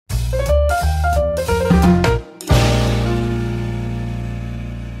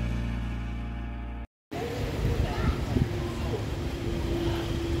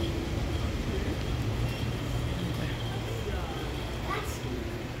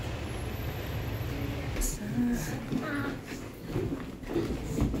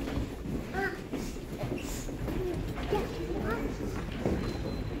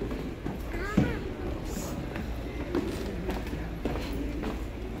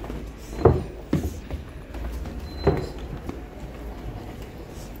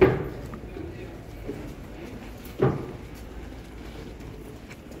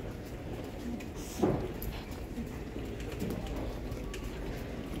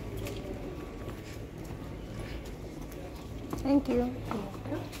Thank you.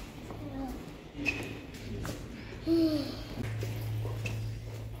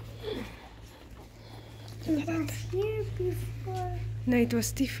 Was that here before? No, it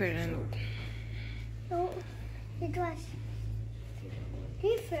was different. No, it was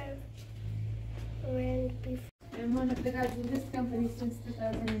different before. I'm one of the guys in this company since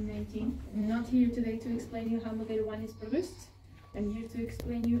 2019. I'm not here today to explain you how Madeira wine is produced. I'm here to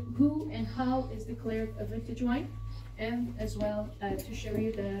explain you who and how is declared a vintage wine, and as well to show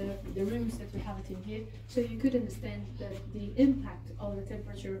you the rooms that we have it in here, so you could understand the impact of the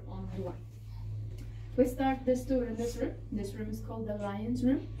temperature on the wine. We start this tour in this room. This room is called the Lion's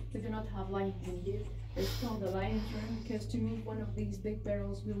Room. We do not have lions in here. It's called the Lion's Room because to move one of these big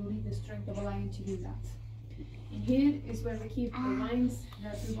barrels, we will need the strength of a lion to do that. In here is where we keep the wines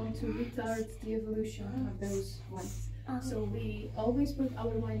that we want to retard the evolution of those wines. So we always put our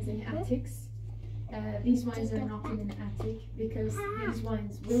wines in attics. These wines are not in an attic because these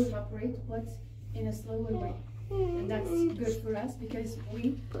wines will evaporate, but in a slower way. And that's good for us because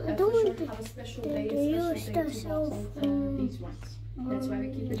we for sure have a special day to bottle these wines. That's why we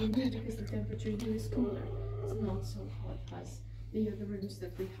keep it in here, because the temperature here is cooler. It's not so hot as the other rooms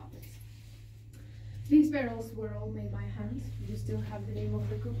that we have it. These barrels were all made by hand. You still have the name of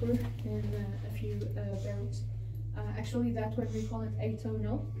the cooper and a few barrels. Actually, that one we call it a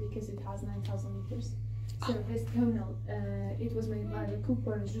tonneau because it has 9,000 liters. So this tonneau, it was made by the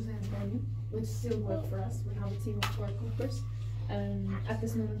cooper José Antonio, which still works for us. We have a team of 4 coopers. At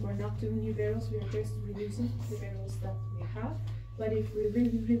this moment, we're not doing new barrels. We are just reusing the barrels that we have. But if we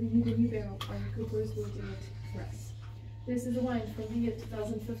really need a new barrel, our coopers will do it for us. This is a wine from the year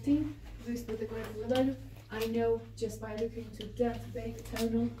 2015, produced with the grape Madeira. I know just by looking to that big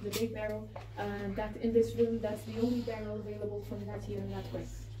tonneau, the big barrel, that in this room, that's the only barrel available from that year and that way,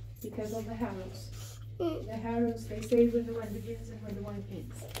 because of the harrows. The harrows, they say when the wine begins and when the wine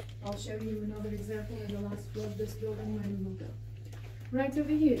ends. I'll show you another example in the last floor of this building when we will go. Right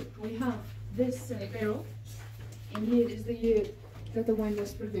over here, we have this barrel, and here is the year that the wine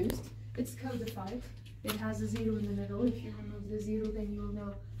was produced. It's codified. It has a 0 in the middle. If you remove the 0, then you will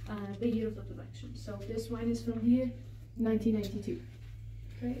know the year of the production. So this wine is from the year 1992.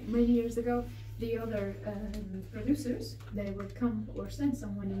 Okay. Many years ago, the other producers, they would come or send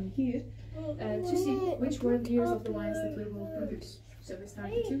someone in here to see which were the years of the wines that we will produce. So we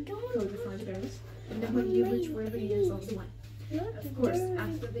started to codify those, and then we knew which were the years of the wine. Of course,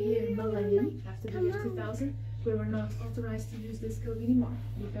 after the year millennium, after the year 2000, we were not authorized to use this code anymore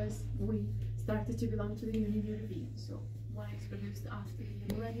because we started to belong to the Union European. So wines produced after the year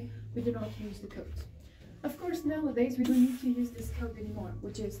millennium, we do not use the code. Of course, nowadays we don't need to use this code anymore.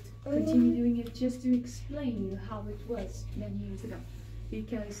 We just continue doing it just to explain you how it was many years ago.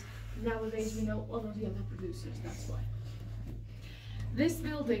 Because nowadays we know all of the other producers, that's why. This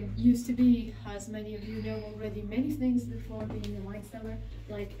building used to be, as many of you know already, many things before being a wine cellar,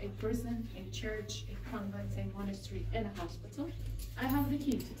 like a prison, a church, a convent, a monastery, and a hospital. I have the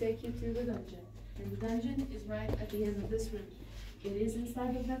key to take you to the dungeon. And the dungeon is right at the end of this room. It is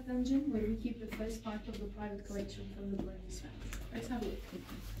inside of that dungeon where we keep the first part of the private collection from the Blandys family. Let's have a look.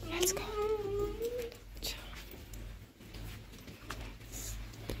 Let's go.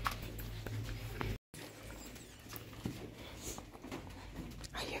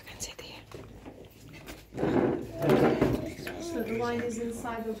 Oh, you can sit here. So the wine is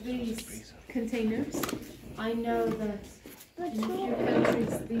inside of these containers. I know that in a few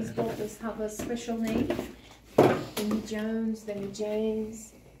countries these bottles have a special name. Demi Jones, Demi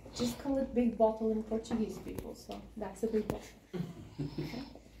James. Just call it big bottle in Portuguese, people. So that's a big bottle.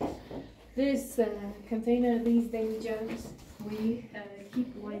 Okay. This container, these Demi Jones, we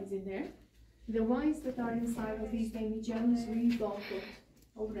keep wines in there. The wines that are inside of these Demi Jones, we bottled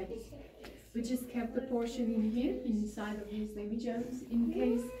already. We just kept the portion in here, inside of these Demi Jones, in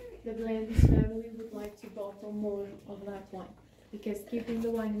case the Blandys family would like to bottle more of that wine. Because keeping the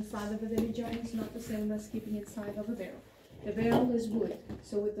wine inside of a demi-john is not the same as keeping it inside of a barrel. The barrel is wood,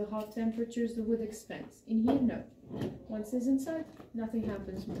 so with the hot temperatures the wood expands. In here, no. Once it's inside, nothing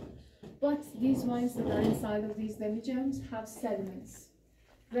happens more. But these wines that are inside of these demi-johns have sediments.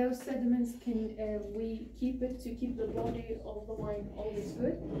 Those sediments can we keep it to keep the body of the wine always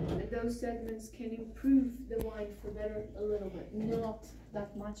good, and those sediments can improve the wine for better a little bit, not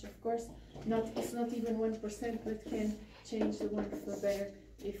that much, of course. It's not even 1%, but can change the wine for better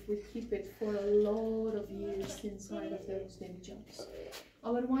if we keep it for a lot of years inside of those demijohns.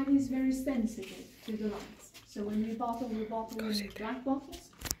 Our wine is very sensitive to the lights, so when we bottle in black bottles,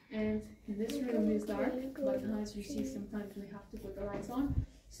 and this room is dark, but as you see, sometimes we have to put the lights on.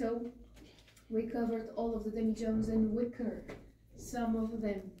 So we covered all of the demijohns in wicker. Some of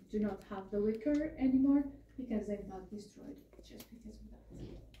them do not have the wicker anymore because they got destroyed just because of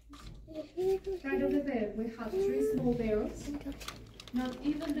that. Right over there we have 3 small barrels. Not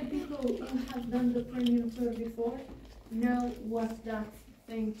even the people who have done the premium tour before know what that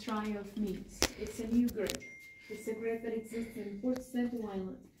thing Triumph means. It's a new grape. It's a grape that exists in Port St.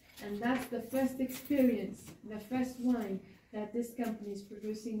 Island. And that's the first experience, the first wine that this company is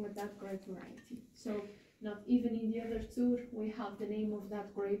producing with that grape variety. So not even in the other tour we have the name of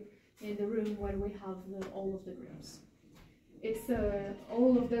that grape in the room where we have all of the grapes. It's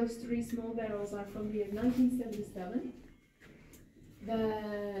all of those 3 small barrels are from the year 1977.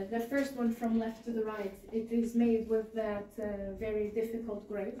 The first one from left to the right, it is made with that very difficult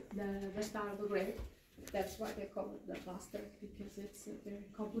grape, the Starbo grape. That's why they call it the bastard, because it's very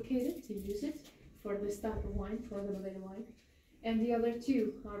complicated to use it for this type of wine, for the Madeira wine. And the other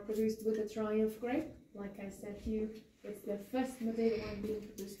 2 are produced with a Triumph grape. Like I said to you, it's the first Madeira wine being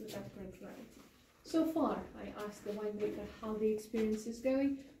produced with that grape variety. So far, I asked the winemaker how the experience is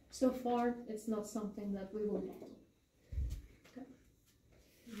going. So far, it's not something that we will bottle. Okay.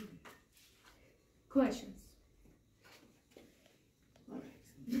 Questions? All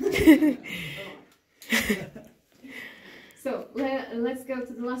right. So let's go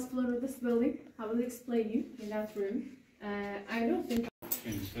to the last floor of this building. I will explain you in that room. I don't think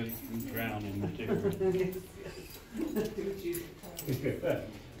drown in material.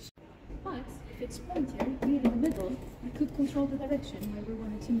 But if it's pointier, here in the middle, we could control the direction where we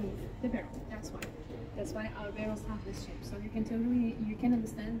wanted to move the barrel. That's why our barrels have this shape. So you can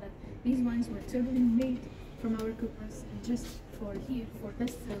understand that these wines were totally made from our coopers, and just for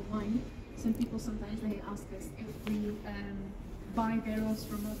this wine. Some people sometimes they ask us if we buy barrels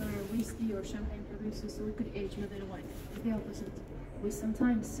from other whiskey or champagne producers so we could age Madeira wine. It's the opposite. We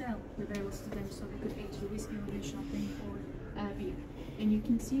sometimes sell the barrels to them so we could age the whiskey or the champagne or beer. And you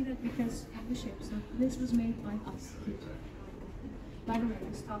can see that because of the shape. So this was made by us here. By the way,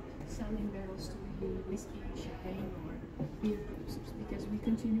 we stopped selling barrels to the whiskey, champagne or beer producers because we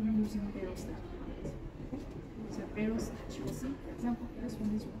continue using barrels that we made. So barrels that you will see, for example, this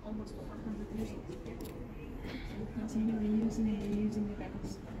one is almost 400 years old. So we continue reusing and reusing the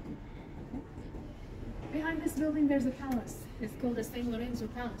barrels. Okay. Behind this building there's a palace. It's called the St. Lorenzo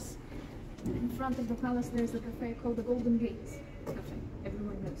Palace. In front of the palace there's a cafe called the Golden Gate Cafe.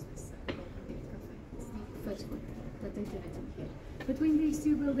 Everyone knows this Golden Gate Cafe. It's the first one that they did it in here. Between these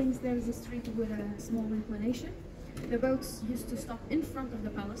 2 buildings there is a street with a small inclination. The boats used to stop in front of the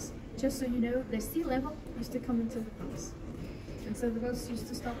palace. Just so you know, the sea level used to come into the palace. And so the boats used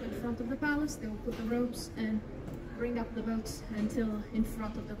to stop in front of the palace. They would put the ropes and bring up the boats until in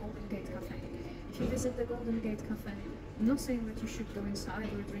front of the Golden Gate Cafe. If you visit the Golden Gate Cafe, I'm not saying that you should go inside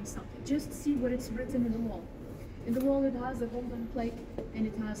or drink something. Just see what it's written in the wall. In the wall it has a golden plate and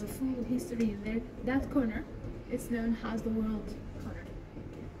it has a full history in there. That corner, it's known as the World Corner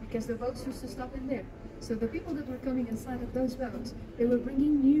because the boats used to stop in there. So the people that were coming inside of those boats, they were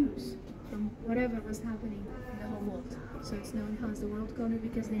bringing news from whatever was happening in the whole world. So it's known as the World Corner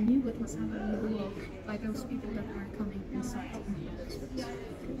because they knew what was happening in the world by those people that were coming inside those boats.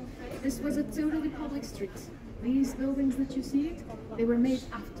 This was a totally public street. These buildings that you see, they were made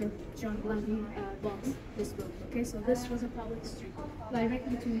after John Blandys bought this building. Okay, so this was a public street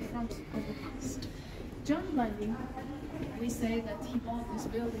directly to in front of the house. John Blandys, we say that he bought this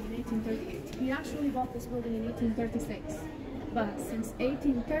building in 1838. He actually bought this building in 1836. But since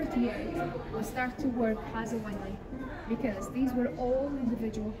 1838, we start to work as a winery because these were all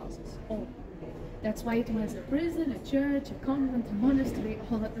individual houses, all. That's why it was a prison, a church, a convent, a monastery,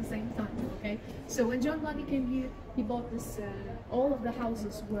 all at the same time, okay? So when John Blandys came here, he bought this, all of the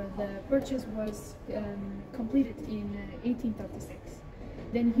houses where the purchase was completed in 1836.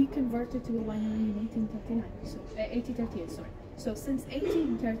 Then he converted to a winery in 1838, sorry. So since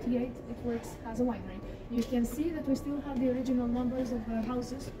 1838, it works as a winery. You can see that we still have the original numbers of the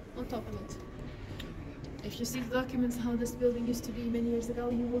houses on top of it. If you see the documents how this building used to be many years ago,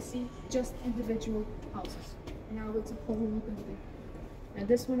 you will see just individual houses. Now it's a whole building. And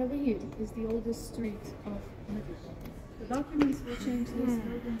this one over here is the oldest street of Madeira. The documents will change this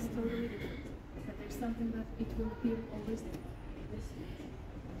building something that it will appear always there. This street.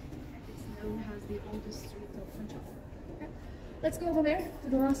 It's known as the oldest street of Portugal. Okay. Let's go over there to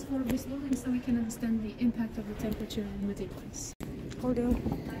the last floor of this building so we can understand the impact of the temperature in Madeira. Hold on.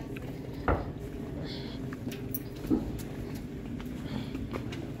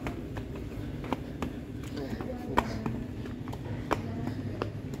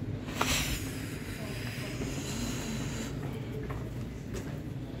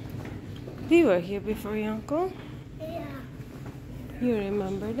 We were here before, Uncle. Yeah. You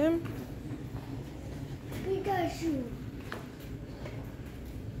remember them? Pikachu.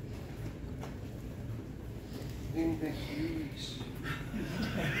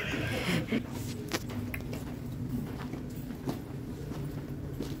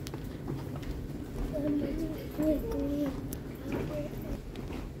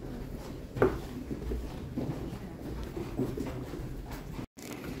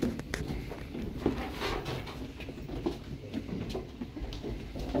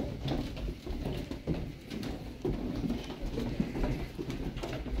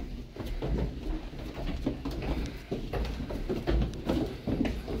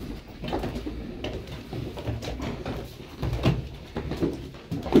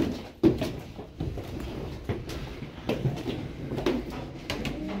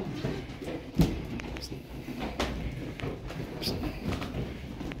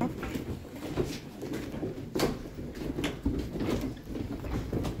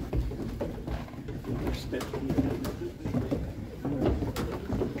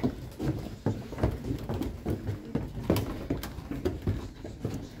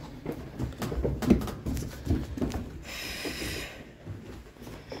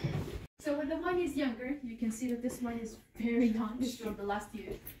 So when the wine is younger, you can see that this one is very young, it's from the last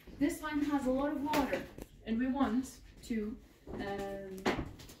year. This one has a lot of water, and we want to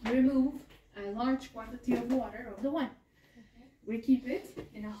remove a large quantity of water of the wine. We keep it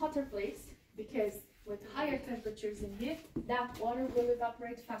in a hotter place because with higher temperatures in here, that water will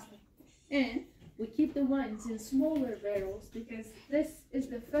evaporate faster. And we keep the wines in smaller barrels because this is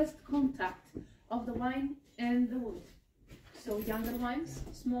the first contact of the wine and the wood. So younger wines,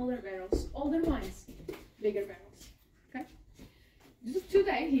 smaller barrels, older wines, bigger barrels. Okay.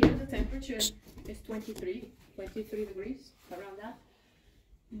 Today here the temperature is 23 degrees, around that.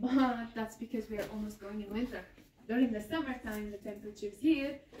 But that's because we are almost going in winter. During the summertime, the temperatures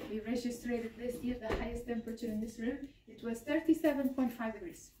here, we registered this year the highest temperature in this room. It was 37.5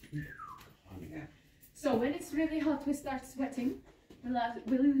 degrees. So when it's really hot, we start sweating.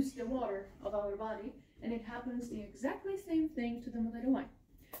 We lose the water of our body. And it happens the exactly same thing to the Madeira wine.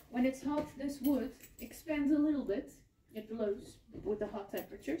 When it's hot, this wood expands a little bit. It blows with the hot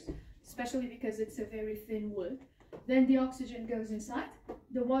temperatures, especially because it's a very thin wood. Then the oxygen goes inside,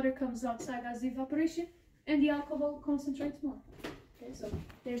 the water comes outside as evaporation, and the alcohol concentrates more. Okay, so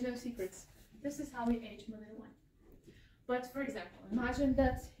there's no secrets. This is how we age Madeira wine. But for example, imagine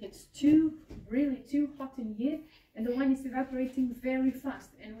that it's really too hot in here, and the wine is evaporating very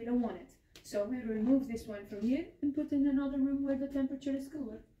fast, and we don't want it. So we remove this one from here and put in another room where the temperature is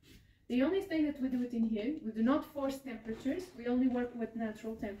cooler. The only thing that we do it in here, we do not force temperatures, we only work with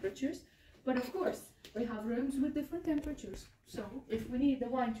natural temperatures. But of course, we have rooms with different temperatures. So if we need the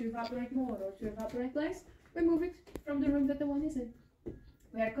wine to evaporate more or to evaporate less, we move it from the room that the wine is in.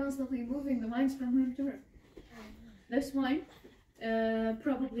 We are constantly moving the wines from room to room. This wine,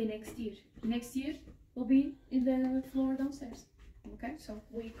 probably next year. Next year will be in the floor downstairs. Okay, so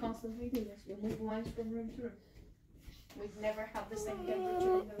we constantly do this. We move wines from room to room. We never have the same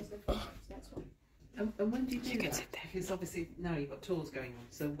temperature in those different rooms, that's why. And when do you do that? Because obviously now you've got tours going on,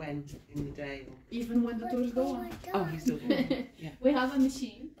 so when in the day? Or... Even when the tours go on. Oh, you still do it. Yeah. We have a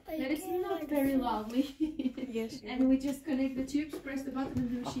machine that is not very lovely. Yes. And we just connect the tubes, press the button,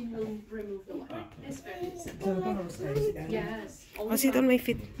 and the machine will remove the wine. It's very simple. Yes. I'll sit on my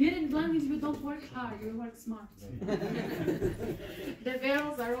feet. Here in Blandys, we don't work hard, we work smart. The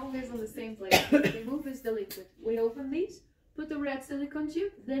barrels are always on the same place. What they move is the liquid. We open these, put the red silicone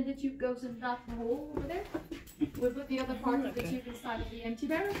tube, then the tube goes in that hole over there. We put the other part of the tube inside of the empty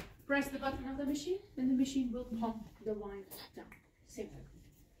barrel, press the button of the machine, and the machine will pump the wine down. Simple.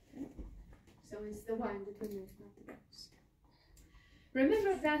 Okay. So it's the wine that we move, not the barrels.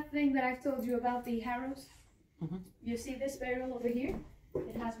 Remember that thing that I've told you about the harrows? You see this barrel over here?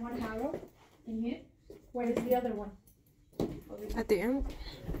 It has one harrow in here. Where is the other one? At the end.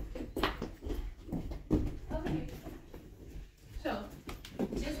 Over here. So,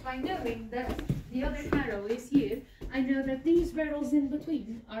 just by knowing that the other harrow is here, I know that these barrels in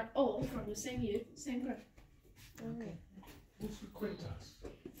between are all from the same year, same grade. Okay. What's the quintas?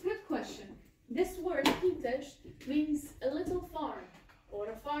 Good question. This word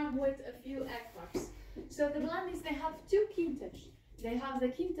the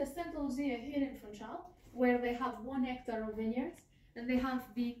Quinta Santa Luzia here in Funchal, where they have 1 hectare of vineyards, and they have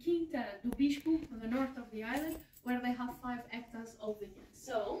the Quinta do Bispo on the north of the island, where they have 5 hectares of vineyards.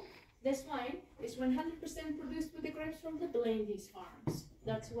 So this wine is 100% produced with the grapes from the Blandys farms.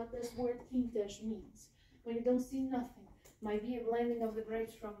 That's what this word Quintas means. When you don't see nothing, might be a blending of the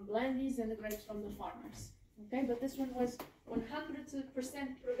grapes from Blandys and the grapes from the farmers. Okay, but this one was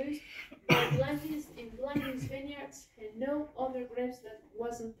 100% produced by Blandys in Blandys vineyards, and no other grapes that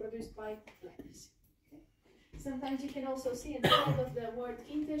wasn't produced by Blandys. Okay. Sometimes you can also see instead of the word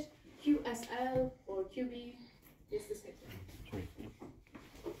Quintas, QSL or QB is the same thing.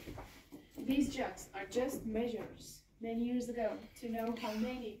 These jugs are just measures many years ago to know how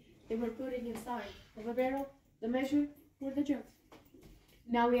many they were putting inside of a barrel. The measure were the jugs.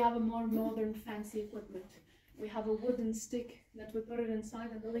 Now we have a more modern, fancy equipment. We have a wooden stick that we put it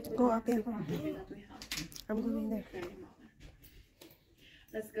inside, and the liquid Go up here. that we have. I'm going there. Very modern.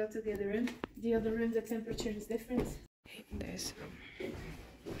 Let's go to the other room. The other room, the temperature is different. There's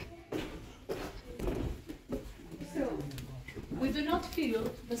So, we do not feel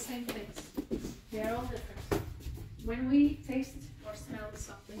the same things. They are all different. When we taste or smell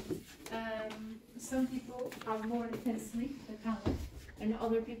something, some people have more intensely the palate, and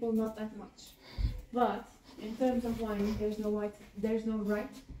other people not that much. But in terms of wine, there's no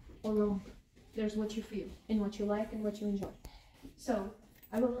right or wrong. There's what you feel, and what you like, and what you enjoy. So,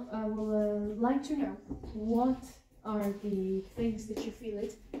 I will like to know what are the things that you feel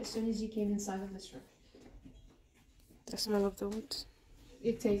it as soon as you came inside of this room. the smell of the woods.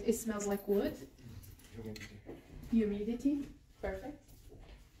 It smells like wood. Humidity. Perfect.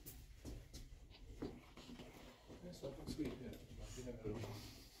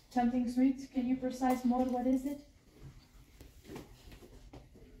 Something sweet. Can you precise more? What is it?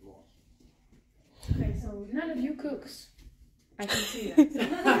 Okay, so none of you cooks. I can see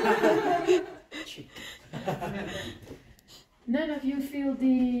that. None of you feel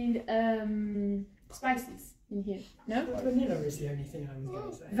the spices in here. No? Vanilla is the only thing I was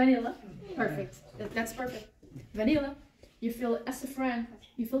going to say. Vanilla. Perfect. That's perfect. Vanilla. You feel saffron.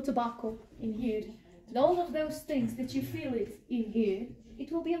 You feel tobacco in here. And all of those things that you feel it in here,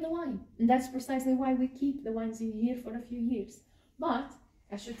 it will be in the wine. And that's precisely why we keep the wines in here for a few years. But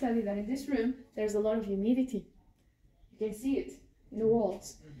I should tell you that in this room, there's a lot of humidity. You can see it in the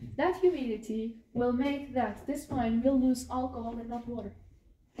walls. That humidity will make that this wine will lose alcohol and not water.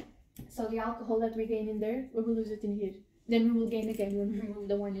 So the alcohol that we gain in there, we will lose it in here. Then we will gain again when we remove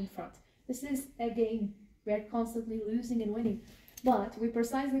the wine in front. This is a game. We are constantly losing and winning. But we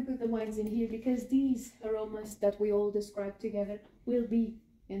precisely put the wines in here because these aromas that we all describe together will be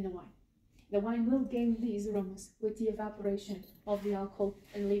in the wine. The wine will gain these aromas with the evaporation of the alcohol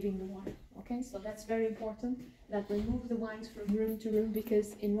and leaving the wine. Okay, so that's very important that we move the wines from room to room,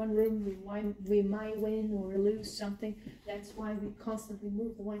 because in one room we might win or lose something. That's why we constantly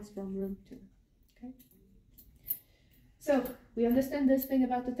move the wines from room to room. Okay. So we understand this thing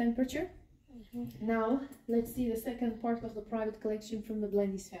about the temperature. Now let's see the second part of the private collection from the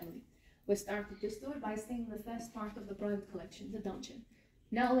Blandys family. We started this tour by seeing the first part of the private collection, the dungeon.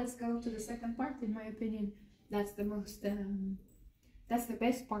 Now let's go to the second part. In my opinion, that's the most, that's the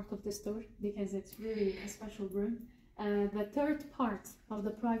best part of this tour, because it's really a special room. The third part of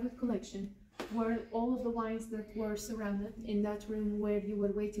the private collection were all of the wines that were surrounded in that room where you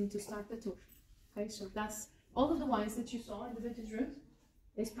were waiting to start the tour. Okay, so that's all of the wines that you saw in the vintage rooms.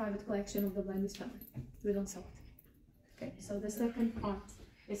 Is private collection of the Blandys family. We don't sell it. Okay, so the second part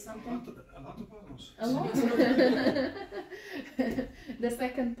is something. A lot. The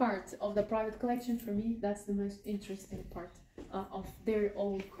second part of the private collection, for me, that's the most interesting part of their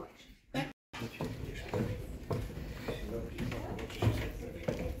old collection. Okay?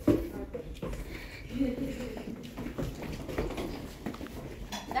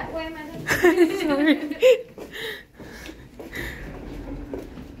 That way, madam. Sorry.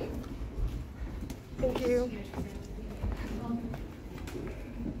 Thank you.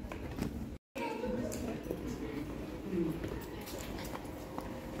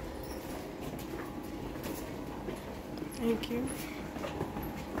 Thank you.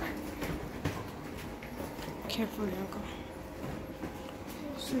 Careful, Yoko.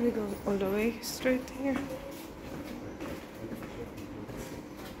 Should we go all the way straight here?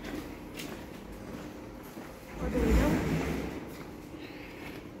 Where do we go?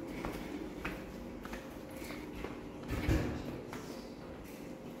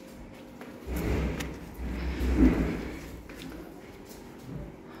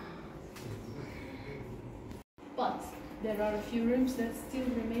 But there are a few rooms that still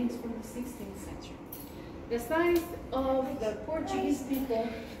remains from the 16th century. The size of the Portuguese people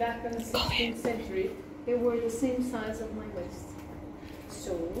back in the 16th century, they were the same size of my waist.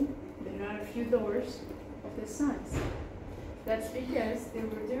 So there are a few doors of this size. That's because they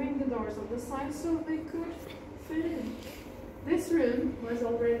were doing the doors of the size so they could fit in. This room was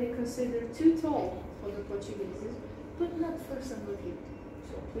already considered too tall for the Portuguese, but not for some of you.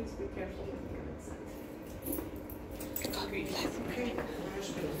 So please be careful when you go inside.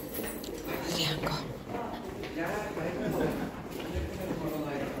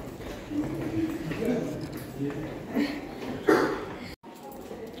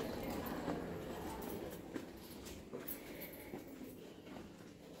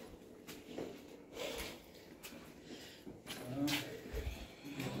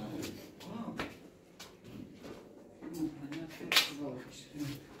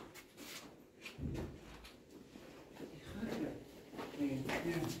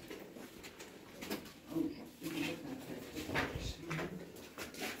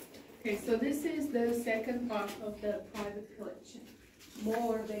 Okay, so this is the second part of the private collection.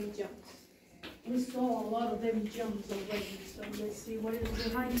 More than jumps. We saw a lot of them jumps already, so let's see what is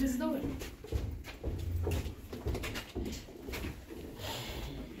behind this door.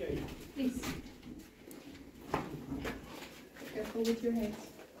 Please. Careful with your heads.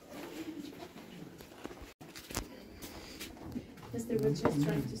 Mr. was just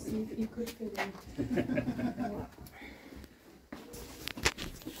trying to see if you could fit in.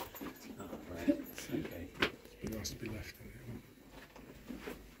 Okay. It must be left in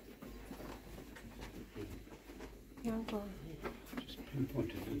Yeah, I'm going. Just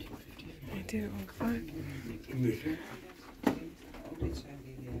pinpointed 1955. I did it on 5. it.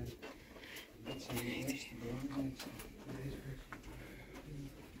 So,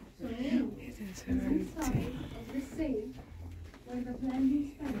 It is inside 17. of the safe where the Blandys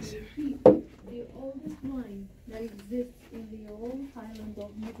family keep the oldest wine that exists in the whole island of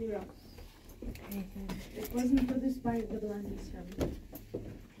Madeira. It wasn't produced by the Blandys family,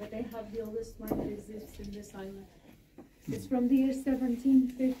 but they have the oldest wine that exists in this island. It's from the year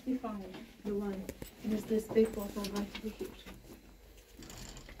 1755, the wine, and it's this big bottle right here.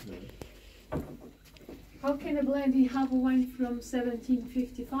 How can a Blandy have a wine from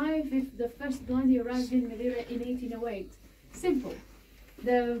 1755 if the first Blandy arrived in Madeira in 1808? Simple.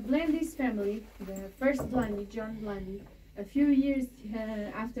 The Blandys family, the first Blandy, John Blandy, a few years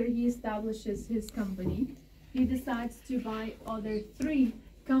after he establishes his company, he decides to buy other 3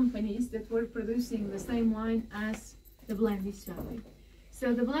 companies that were producing the same wine as the Blandys family.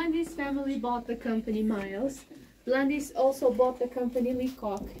 So the Blandys family bought the company Miles. Blandys also bought the company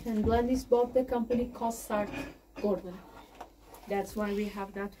Leacock, and Blandys bought the company Cossart Gordon. That's why we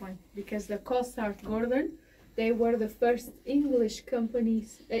have that one, because the Cossart Gordon, they were the first English company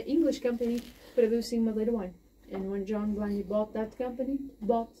producing Madeira wine. And when John Blandy bought that company,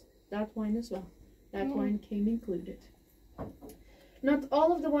 bought that wine as well. That wine came included. Not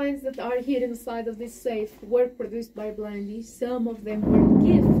all of the wines that are here inside of this safe were produced by Blandys. Some of them were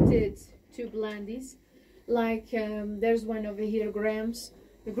gifted to Blandys. Like there's one over here, Graham's.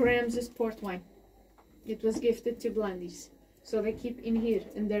 The Graham's is port wine. It was gifted to Blandys. So they keep in here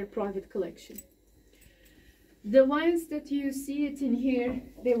in their private collection. The wines that you see it in here,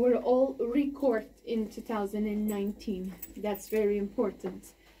 they were all recorked in 2019. That's very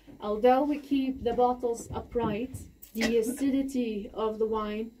important. Although we keep the bottles upright, the acidity of the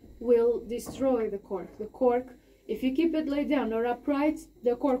wine will destroy the cork. The cork, if you keep it laid down or upright,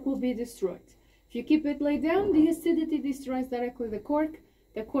 the cork will be destroyed. If you keep it laid down, the acidity destroys directly the cork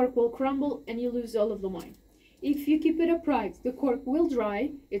will crumble and you lose all of the wine. If you keep it upright, the cork will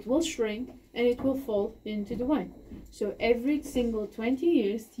dry, it will shrink, and it will fall into the wine. So every single 20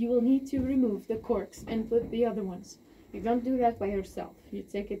 years, you will need to remove the corks and put the other ones. You don't do that by yourself. You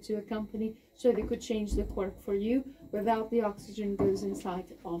take it to a company so they could change the cork for you without the oxygen goes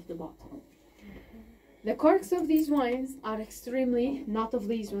inside of the bottle. The corks of these wines are extremely, not of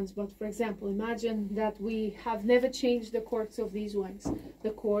these ones, but for example, imagine that we have never changed the corks of these wines.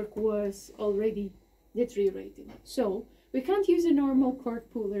 The cork was already deteriorating. So we can't use a normal cork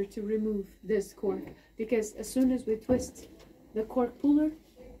puller to remove this cork, because as soon as we twist the cork puller,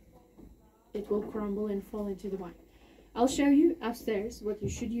 it will crumble and fall into the wine. I'll show you upstairs what you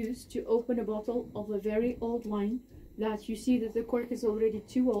should use to open a bottle of a very old wine that you see that the cork is already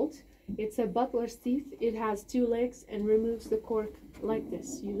too old. It's a butler's teeth. It has 2 legs and removes the cork like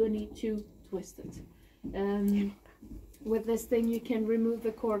this. You don't need to twist it. With this thing you can remove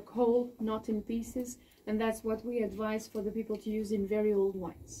the cork whole, not in pieces, and that's what we advise for the people to use in very old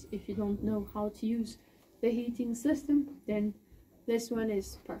wines. If you don't know how to use the heating system, then this one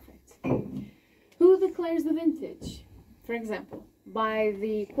is perfect. Who declares the vintage? For example, by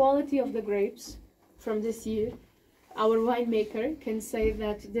the quality of the grapes from this year, our winemaker can say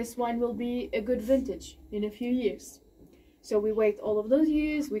that this wine will be a good vintage in a few years. So we wait all of those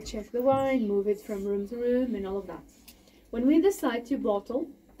years, we check the wine, move it from room to room and all of that. When we decide to bottle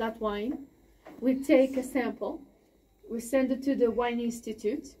that wine, we take a sample, we send it to the Wine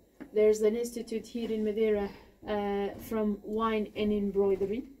Institute. There's an institute here in Madeira from wine and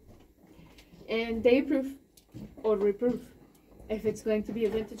embroidery. And they approve or reprove if it's going to be a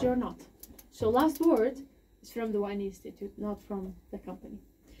vintage or not. So last word is from the Wine Institute, not from the company.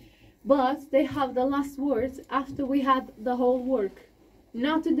 But they have the last word after we had the whole work,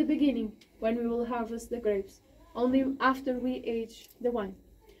 not in the beginning when we will harvest the grapes, only after we age the wine.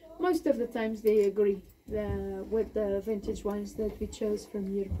 Most of the times they agree with the vintage wines that we chose from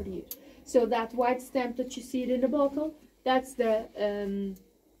year per year. So that white stamp that you see in the bottle, that's the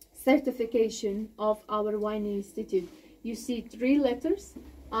certification of our Wine Institute. You see 3 letters,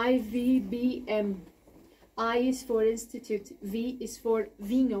 IVBM. I is for institute, V is for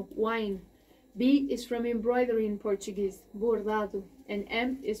vinho, wine, B is from embroidery in Portuguese, bordado, and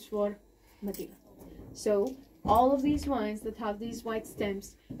M is for Madeira. So all of these wines that have these white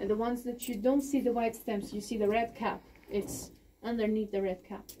stamps, and the ones that you don't see the white stamps, you see the red cap, it's underneath the red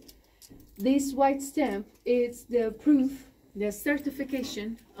cap. This white stamp is the proof, the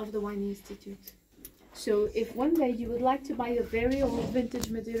certification of the Wine Institute. So if one day you would like to buy a very old vintage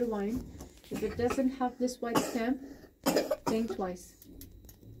Madeira wine, if it doesn't have this white stamp, think twice.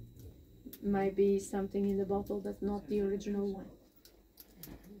 Might be something in the bottle that's not the original one.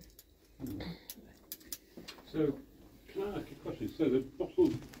 So, can I ask a question? So the bottle,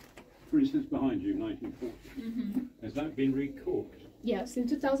 for instance, behind you, 1940, has that been recorked? Yes, in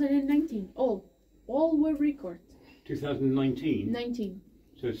 2019, all were recorded. 2019? 19.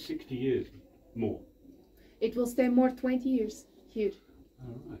 So 60 years more? It will stay more 20 years here.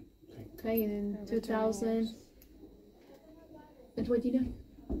 All right. Okay, in 2029.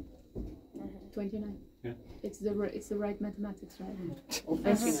 29. Yeah. It's the right mathematics, right? Or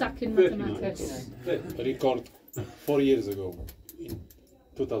I 39. suck in 39. mathematics. Record 4 years ago, in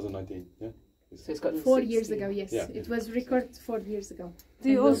 2019. Yeah. So it's got 4 60. years ago, yes. Yeah. It was recorded 4 years ago. Do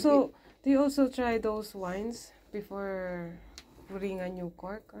you And will also try those wines before putting a new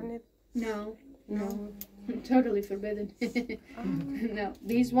cork on it? No. Totally forbidden. No,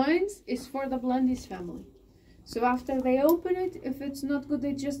 these wines is for the Blandys family. So after they open it, if it's not good,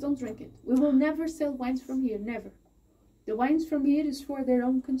 they just don't drink it. We will never sell wines from here, never. The wines from here is for their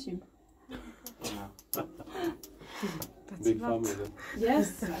own consumer. That's Big a lot. family. Then.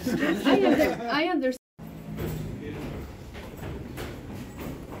 Yes, I understand.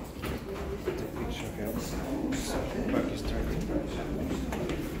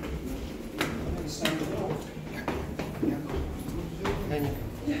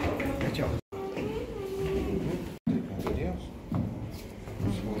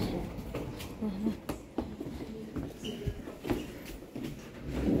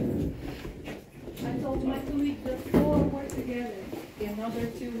 I told my colleague the 4 were together, the other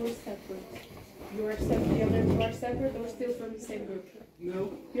 2 were separate. You are separate, the other 2 are separate or still from the same group?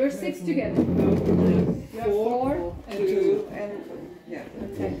 No. You're 6 together. You're 4 and 2 and yeah.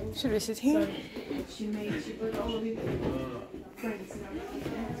 Okay. Should we sit here? She put all of you friends.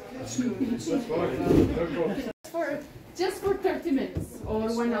 Just for 30 minutes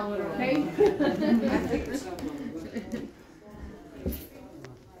or 1 hour, okay?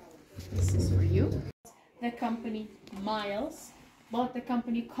 This is for you. The company Miles bought the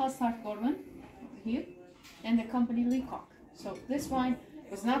company Kossart Gorman over here and the company Leacock. So this wine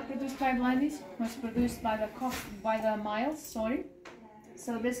was not produced by Blandys, was produced by the Miles, sorry.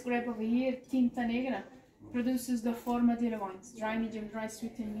 So this grape over here, Tinta Negra, produces the 4 Madeira wines, dry, medium dry,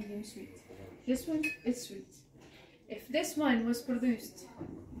 sweet and medium sweet. This one is sweet. If this wine was produced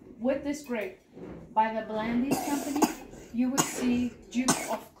with this grape by the Blandys company, you would see Duke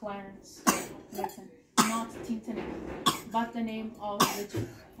of Clarence. Listen, not Tinta Negra, but the name of the Duke,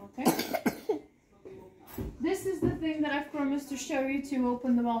 okay? This is the thing that I've promised to show you to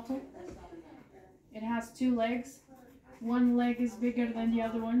open the bottle. It has 2 legs. One leg is bigger than the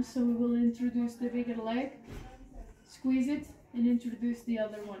other one, so we will introduce the bigger leg, squeeze it, and introduce the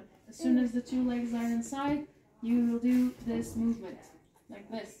other one. As soon as the 2 legs are inside, you will do this movement, like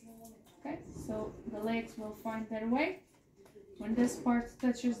this. Okay, so the legs will find their way. When this part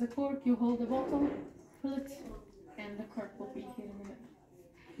touches the cork, you hold the bottle, pull it, and the cork will be here in the middle.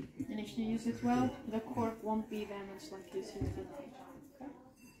 And if you use it well, the cork won't be damaged like this. Okay?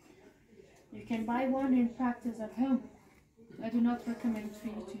 You can buy one and practice at home. I do not recommend for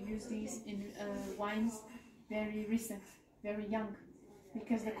you to use these in wines very recent, very young,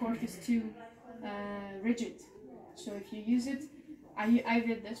 because the cork is too rigid. So if you use it, I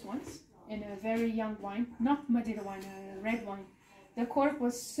did this once in a very young wine, not Madeira wine, a red wine. The cork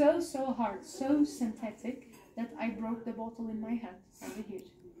was so hard, so synthetic, that I broke the bottle in my hand over here.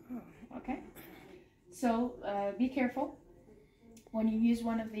 Okay? So be careful when you use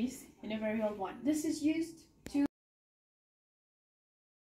one of these in a very old wine. This is used